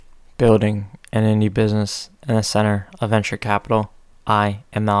building an indie business in the center of venture capital. I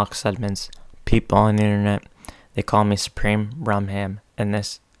am Alex Edmonds. People on the internet, they call me Supreme Rumham, and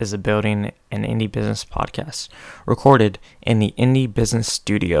this is a Building an Indie Business podcast recorded in the Indie Business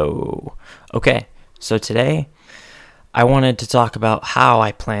Studio. Okay, so today I wanted to talk about how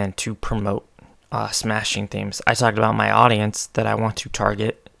I plan to promote smashing themes. I talked about my audience that I want to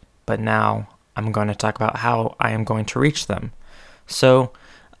target, but now I'm going to talk about how I am going to reach them. So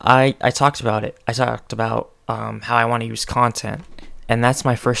I talked about it. I talked about how I want to use content, and that's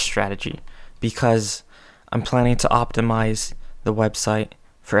my first strategy because I'm planning to optimize the website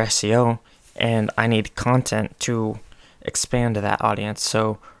for SEO, and I need content to expand to that audience.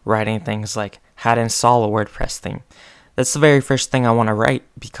 So writing things like how to install a WordPress theme. That's the very first thing I want to write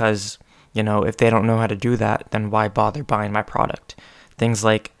because, if they don't know how to do that, then why bother buying my product? Things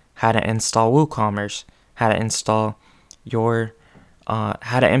like how to install WooCommerce, how to install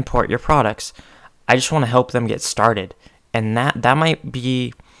how to import your products. I just want to help them get started. And that might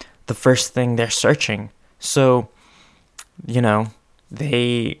be the first thing they're searching. So,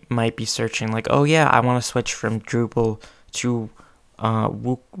 they might be searching like, oh yeah, I want to switch from Drupal to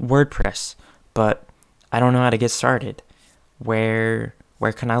WordPress, but I don't know how to get started. Where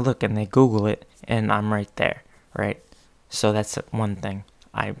can I look? And they Google it, and I'm right there, right? So that's one thing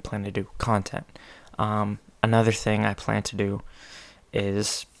I plan to do, content. Another thing I plan to do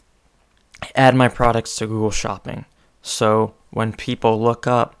is add my products to Google Shopping. So when people look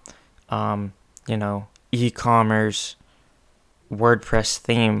up, e-commerce, WordPress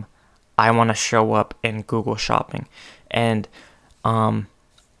theme, I want to show up in Google Shopping. And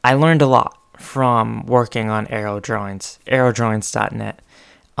I learned a lot from working on AeroDrawings, aerodrawings.net.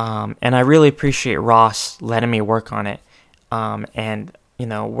 And I really appreciate Ross letting me work on it. And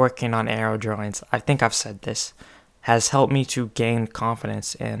working on AeroDrawings, I think I've said this, has helped me to gain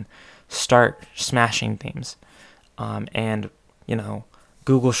confidence and start smashing themes.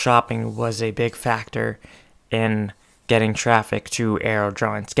 Google Shopping was a big factor in getting traffic to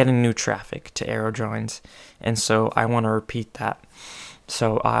AeroDrawings, getting new traffic to AeroDrawings. And so I want to repeat that.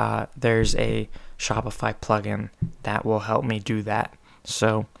 So there's a Shopify plugin that will help me do that.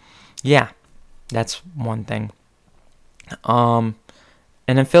 So yeah, that's one thing. An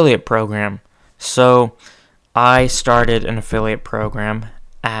affiliate program. So I started an affiliate program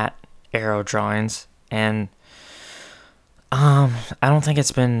at AeroDrawings, and I don't think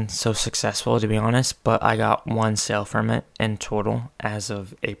it's been so successful, to be honest, but I got one sale from it in total as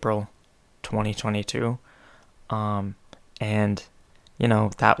of April 2022. And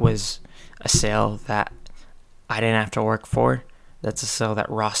that was a sale that I didn't have to work for. That's a sale that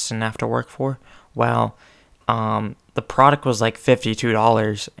Ross didn't have to work for. Well, the product was like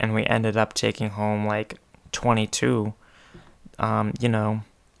 $52, and we ended up taking home like $22.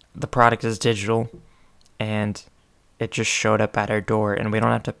 The product is digital, and it just showed up at our door, and we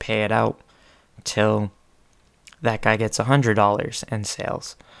don't have to pay it out till that guy gets $100 in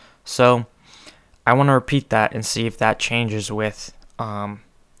sales. So I want to repeat that and see if that changes with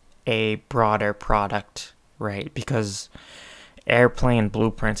a broader product, right? Because Airplane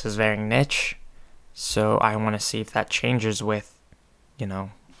Blueprints is very niche, so I want to see if that changes with,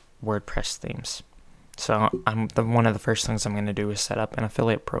 WordPress themes. So one of the first things I'm going to do is set up an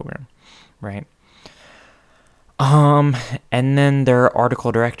affiliate program, right? And then there are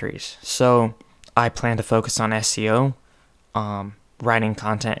article directories. So I plan to focus on SEO. Writing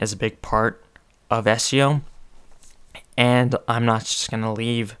content is a big part of SEO. And I'm not just going to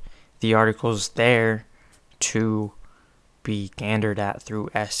leave the articles there to be gandered at through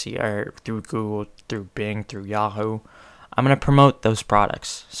SEO, or through Google, through Bing, through Yahoo. I'm going to promote those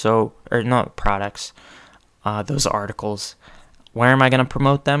products. Those articles. Where am I going to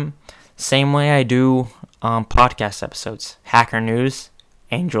promote them? Same way I do podcast episodes. Hacker News,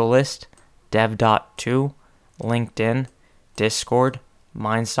 AngelList, Dev.to, LinkedIn, Discord,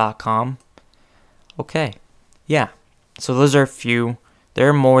 Minds.com. Okay, yeah. So those are a few. There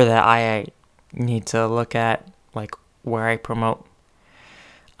are more that I need to look at, like where I promote.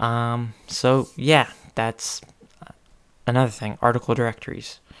 So yeah, that's another thing. Article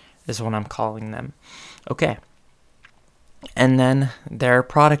directories is what I'm calling them. Okay. And then there are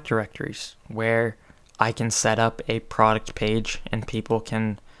product directories where I can set up a product page and people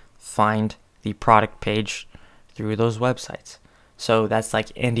can find the product page through those websites. So that's like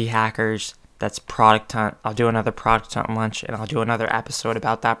Indie Hackers, that's Product Hunt. I'll do another Product Hunt launch, and I'll do another episode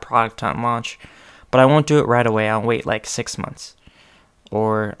about that Product Hunt launch. But I won't do it right away. I'll wait like 6 months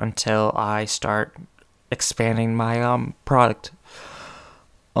or until I start expanding my products,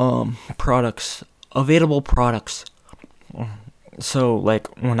 available products. So like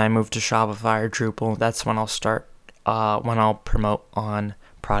when I move to Shopify or Drupal, that's when I'll start. When I'll promote on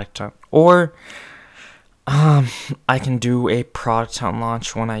Product Hunt, or I can do a Product Hunt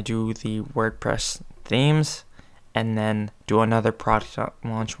launch when I do the WordPress themes, and then do another Product Hunt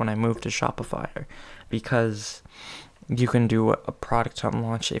launch when I move to Shopify, because you can do a Product Hunt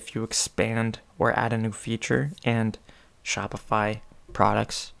launch if you expand or add a new feature, and Shopify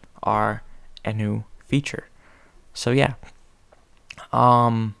products are a new feature. So yeah.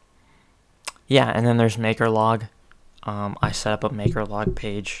 And then there's MakerLog. I set up a MakerLog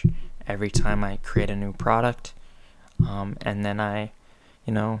page every time I create a new product. And then I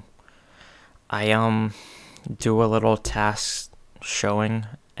do a little task showing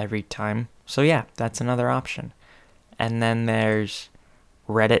every time. So yeah, that's another option. And then there's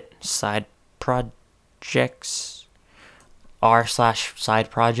Reddit side projects,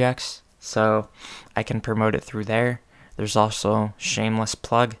 r/side projects. So I can promote it through there. There's also shameless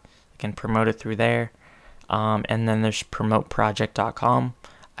plug. I can promote it through there. And then there's promoteproject.com.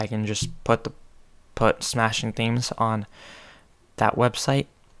 I can just put Smashing Themes on that website.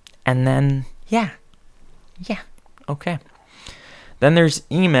 And then, yeah. Okay. Then there's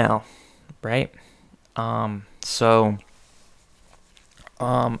email, right? On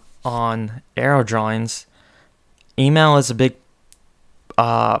AeroDrawings, email is a big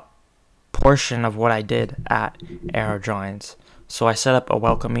portion of what I did at AeroDrawings. So I set up a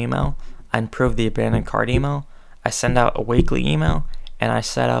welcome email, I improved the abandoned cart email, I send out a weekly email, and I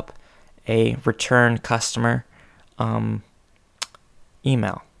set up a return customer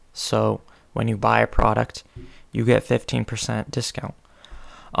email. So when you buy a product, you get 15% discount.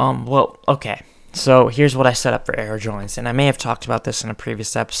 Okay. So here's what I set up for AeroDrawings, and I may have talked about this in a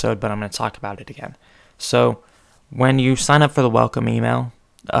previous episode, but I'm going to talk about it again. So when you sign up for the welcome email,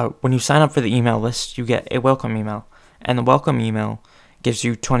 when you sign up for the email list, you get a welcome email, and the welcome email gives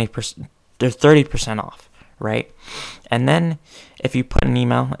you 20%, there's 30% off, right? And then if you put an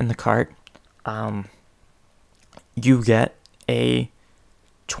email in the cart, you get a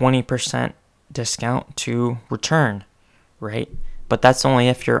 20% discount to return, right? But that's only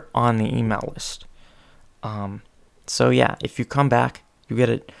if you're on the email list. So yeah, if you come back, you get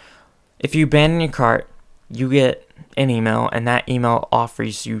it. If you abandon your cart, you get an email, and that email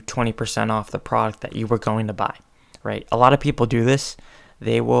offers you 20% off the product that you were going to buy, right? A lot of people do this.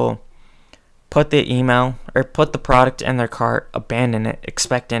 They will put the email or put the product in their cart, abandon it,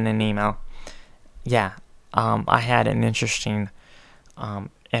 expecting an email. Yeah, I had an interesting I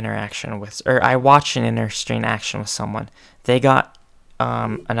watched an interesting action with someone. They got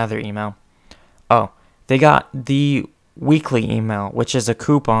another email. They got the weekly email, which is a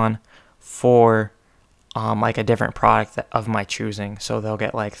coupon for like a different product of my choosing. So they'll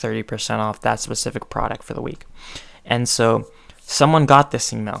get like 30% off that specific product for the week. And so someone got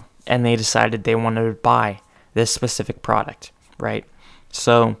this email, and they decided they wanted to buy this specific product, right?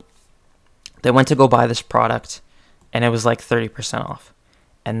 So they went to go buy this product, and it was like 30% off.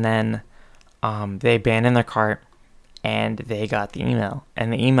 And then they abandoned their cart, and they got the email.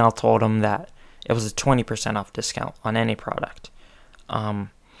 And the email told them that it was a 20% off discount on any product.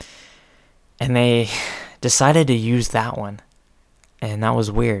 And they decided to use that one, and that was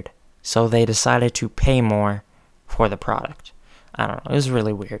weird. So they decided to pay more for the product. I don't know. It was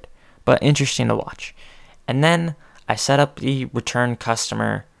really weird, but interesting to watch. And then I set up the return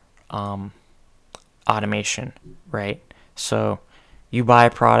customer automation, right? So you buy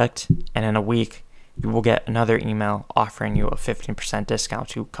a product, and in a week, you will get another email offering you a 15% discount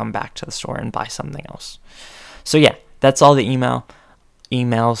to come back to the store and buy something else. So yeah, that's all the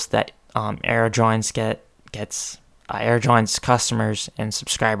emails that AeroDrawings gets. AeroDrawings customers and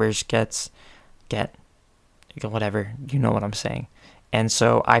subscribers get whatever, you know what I'm saying. And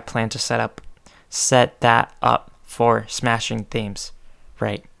so I plan to set that up for Smashing Themes,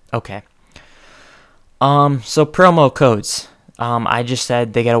 right? Okay. So promo codes. I just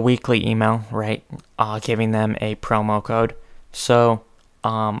said they get a weekly email, right? Giving them a promo code. So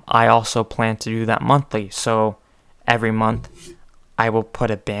I also plan to do that monthly. So every month I will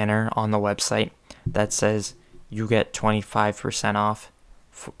put a banner on the website that says you get 25% off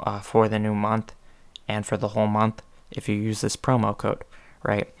for the new month and for the whole month if you use this promo code,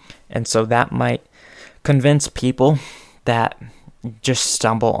 right? And so that might convince people that just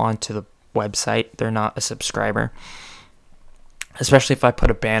stumble onto the website, they're not a subscriber. Especially if I put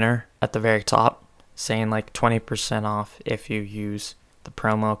a banner at the very top saying like 20% off if you use the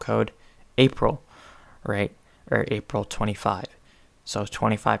promo code April, right? Or April 25. So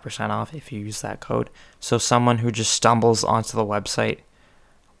 25% off if you use that code. So someone who just stumbles onto the website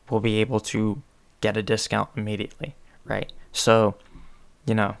will be able to get a discount immediately, right? So,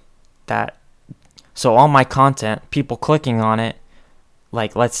 that, so all my content, people clicking on it,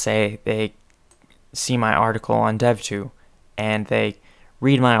 like let's say they see my article on Dev2 and they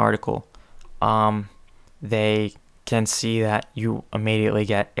read my article, they can see that you immediately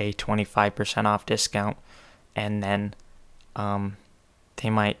get a 25% off discount, and then they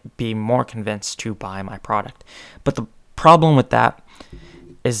might be more convinced to buy my product. But the problem with that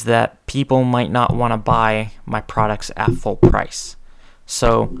is that people might not want to buy my products at full price.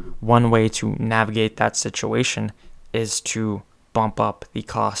 So one way to navigate that situation is to bump up the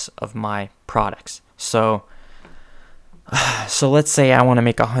cost of my products. So let's say I want to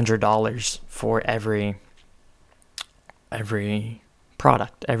make $100 for every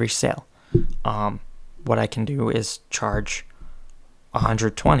product, every sale. What I can do is charge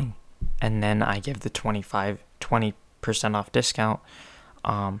 $120, and then I give the 20% off discount,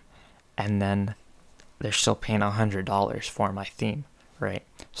 and then they're still paying $100 for my theme, right?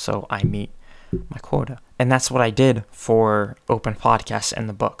 So I meet my quota, and that's what I did for Open Podcasts and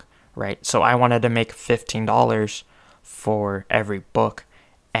the book, right? So I wanted to make $15 for every book,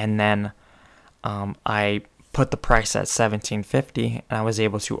 and then I put the price at $17.50, and I was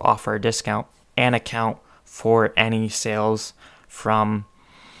able to offer a discount and account for any sales from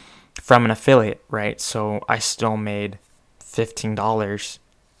an affiliate, right? So I still made $15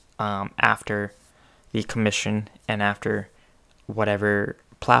 after the commission and after whatever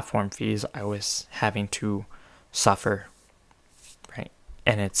platform fees I was having to suffer, right?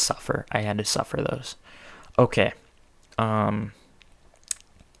 And I had to suffer those. Okay.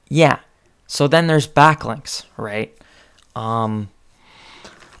 Yeah. So then there's backlinks, right? A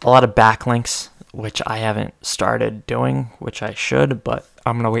lot of backlinks, which I haven't started doing, which I should, but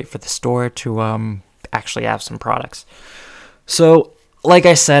I'm going to wait for the store to actually have some products. So, like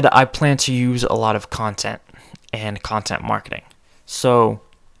I said, I plan to use a lot of content and content marketing. So,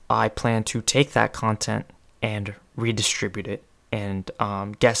 I plan to take that content and redistribute it and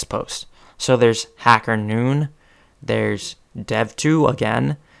guest post. So, there's Hacker Noon, there's Dev2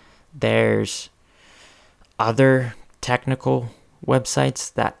 again, there's other technical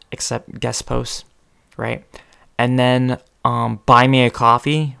websites that accept guest posts, right? And then Buy Me a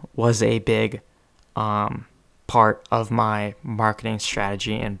Coffee was a big part of my marketing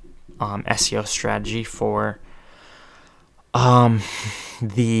strategy and SEO strategy for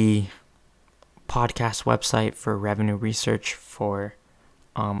the podcast website for revenue research for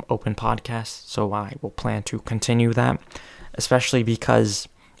Open Podcasts. So I will plan to continue that, especially because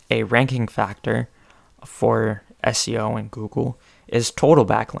a ranking factor for SEO and Google is total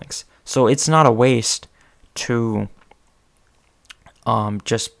backlinks. So it's not a waste to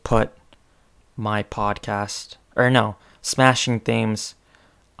just put my podcast, Smashing Themes,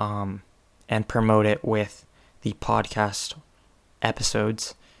 and promote it with the podcast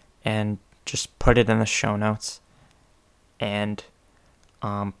episodes and just put it in the show notes and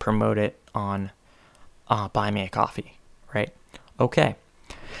promote it on Buy Me a Coffee, right? Okay.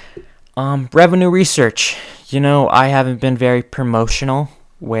 Revenue research. I haven't been very promotional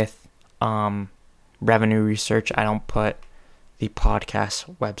with revenue research. I don't put the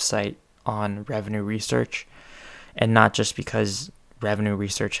podcast website on revenue research, and not just because revenue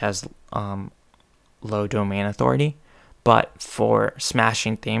research has low domain authority, but for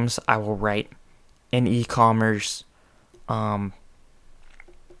Smashing Themes, I will write an e-commerce, an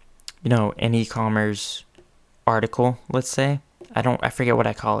e-commerce article, let's say. I forget what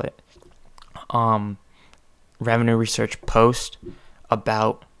I call it. Revenue research post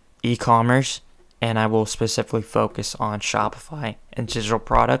about e-commerce, and I will specifically focus on Shopify and digital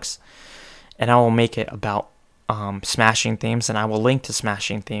products, and I will make it about Smashing Themes, and I will link to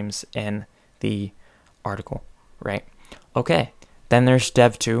Smashing Themes in the article, right? Okay, then there's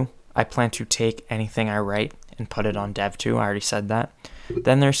Dev2. I plan to take anything I write and put it on Dev2. I already said that.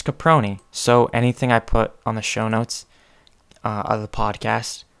 Then there's Caproni. So anything I put on the show notes of the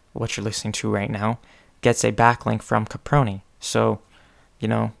podcast, what you're listening to right now, gets a backlink from Caproni. So,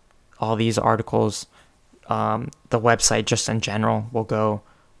 all these articles, the website just in general will go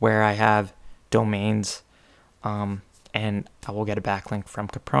where I have domains, and I will get a backlink from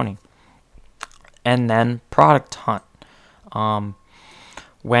Caproni. And then Product Hunt.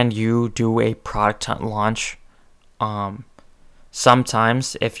 When you do a Product Hunt launch,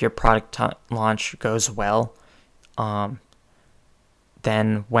 sometimes if your Product Hunt launch goes well,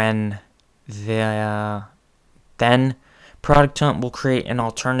 then Product Hunt will create an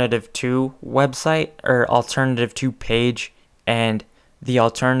Alternative 2 website or Alternative 2 page, and the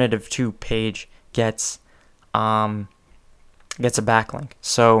Alternative 2 page gets a backlink.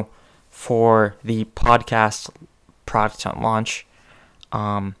 So for the podcast product hunt launch.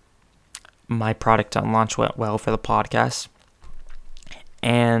 My product hunt launch went well for the podcast,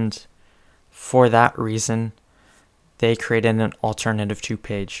 and for that reason, they created an alternative 2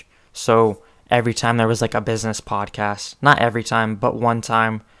 page. So every time there was like a business podcast, not every time, but one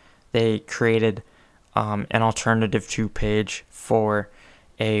time they created an alternative 2 page for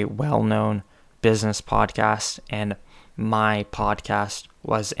a well-known business podcast, and my podcast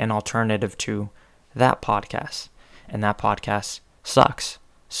was an alternative to that podcast, and that podcast sucks.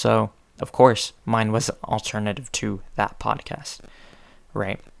 So of course mine was an alternative to that podcast,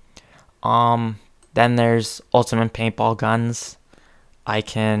 right? Then there's Ultimate Paintball Guns. I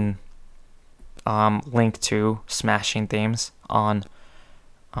can link to Smashing Themes on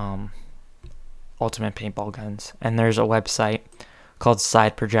Ultimate Paintball Guns. And there's a website called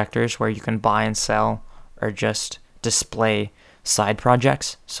Side Projectors where you can buy and sell or just display side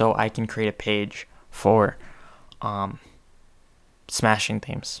projects. So I can create a page for Smashing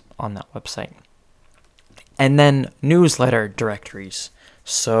Themes on that website. And then newsletter directories.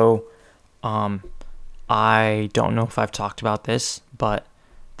 So I don't know if I've talked about this, but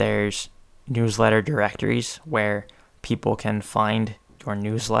there's newsletter directories where people can find your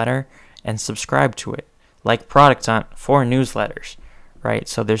newsletter and subscribe to it, like Product Hunt for newsletters, right?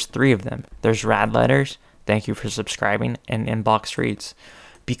 So there's 3 of them. There's Rad Letters, thank you for subscribing, and Inbox Reads.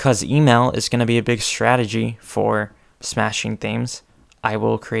 Because email is going to be a big strategy for Smashing Themes, I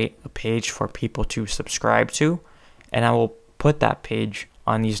will create a page for people to subscribe to, and I will put that page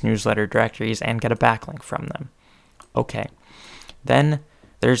on these newsletter directories and get a backlink from them. Okay. Then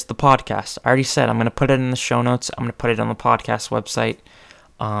there's the podcast. I already said I'm going to put it in the show notes. I'm going to put it on the podcast website.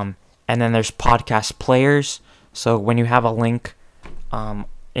 And then there's podcast players. So when you have a link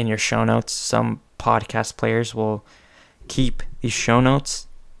in your show notes, some podcast players will keep these show notes,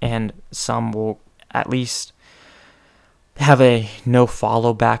 and some will at least have a no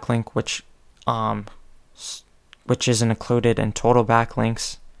follow backlink, which isn't included in total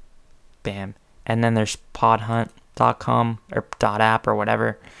backlinks. Bam. And then there's podhunt.com or .app or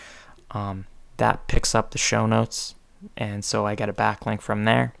whatever. That picks up the show notes, and so I get a backlink from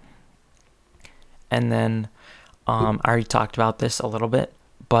there. And then I already talked about this a little bit,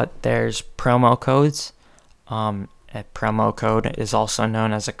 but there's promo codes. A promo code is also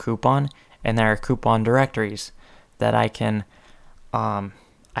known as a coupon, and there are coupon directories that I can add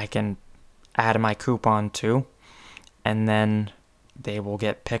my coupon to, and then they will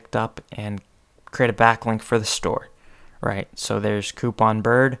get picked up and create a backlink for the store, right? So there's Coupon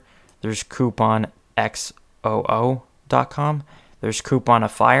Bird, there's CouponXOO.com, there's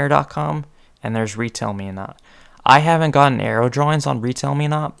CouponAfire.com, and there's Retail Me Not. I haven't gotten arrow drawings on Retail Me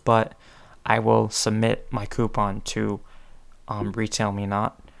Not, but I will submit my coupon to Retail Me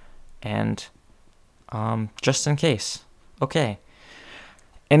Not, and just in case. Okay.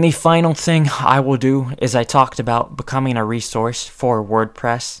 And the final thing I will do is I talked about becoming a resource for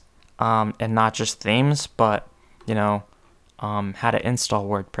WordPress, and not just themes, but, how to install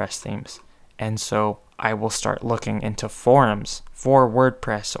WordPress themes. And so I will start looking into forums for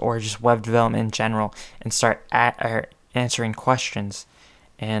WordPress or just web development in general and start answering questions.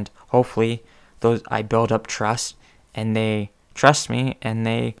 And hopefully I build up trust, and they trust me and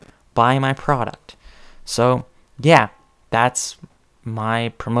they buy my product. So yeah, that's my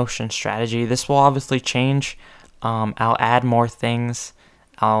promotion strategy. This will obviously change. I'll add more things.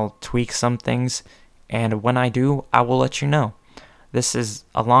 I'll tweak some things. And when I do, I will let you know. This is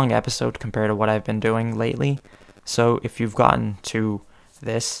a long episode compared to what I've been doing lately. So if you've gotten to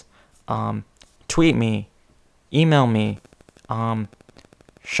this, tweet me, email me,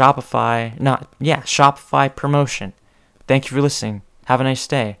 Shopify promotion. Thank you for listening. Have a nice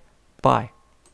day. Bye.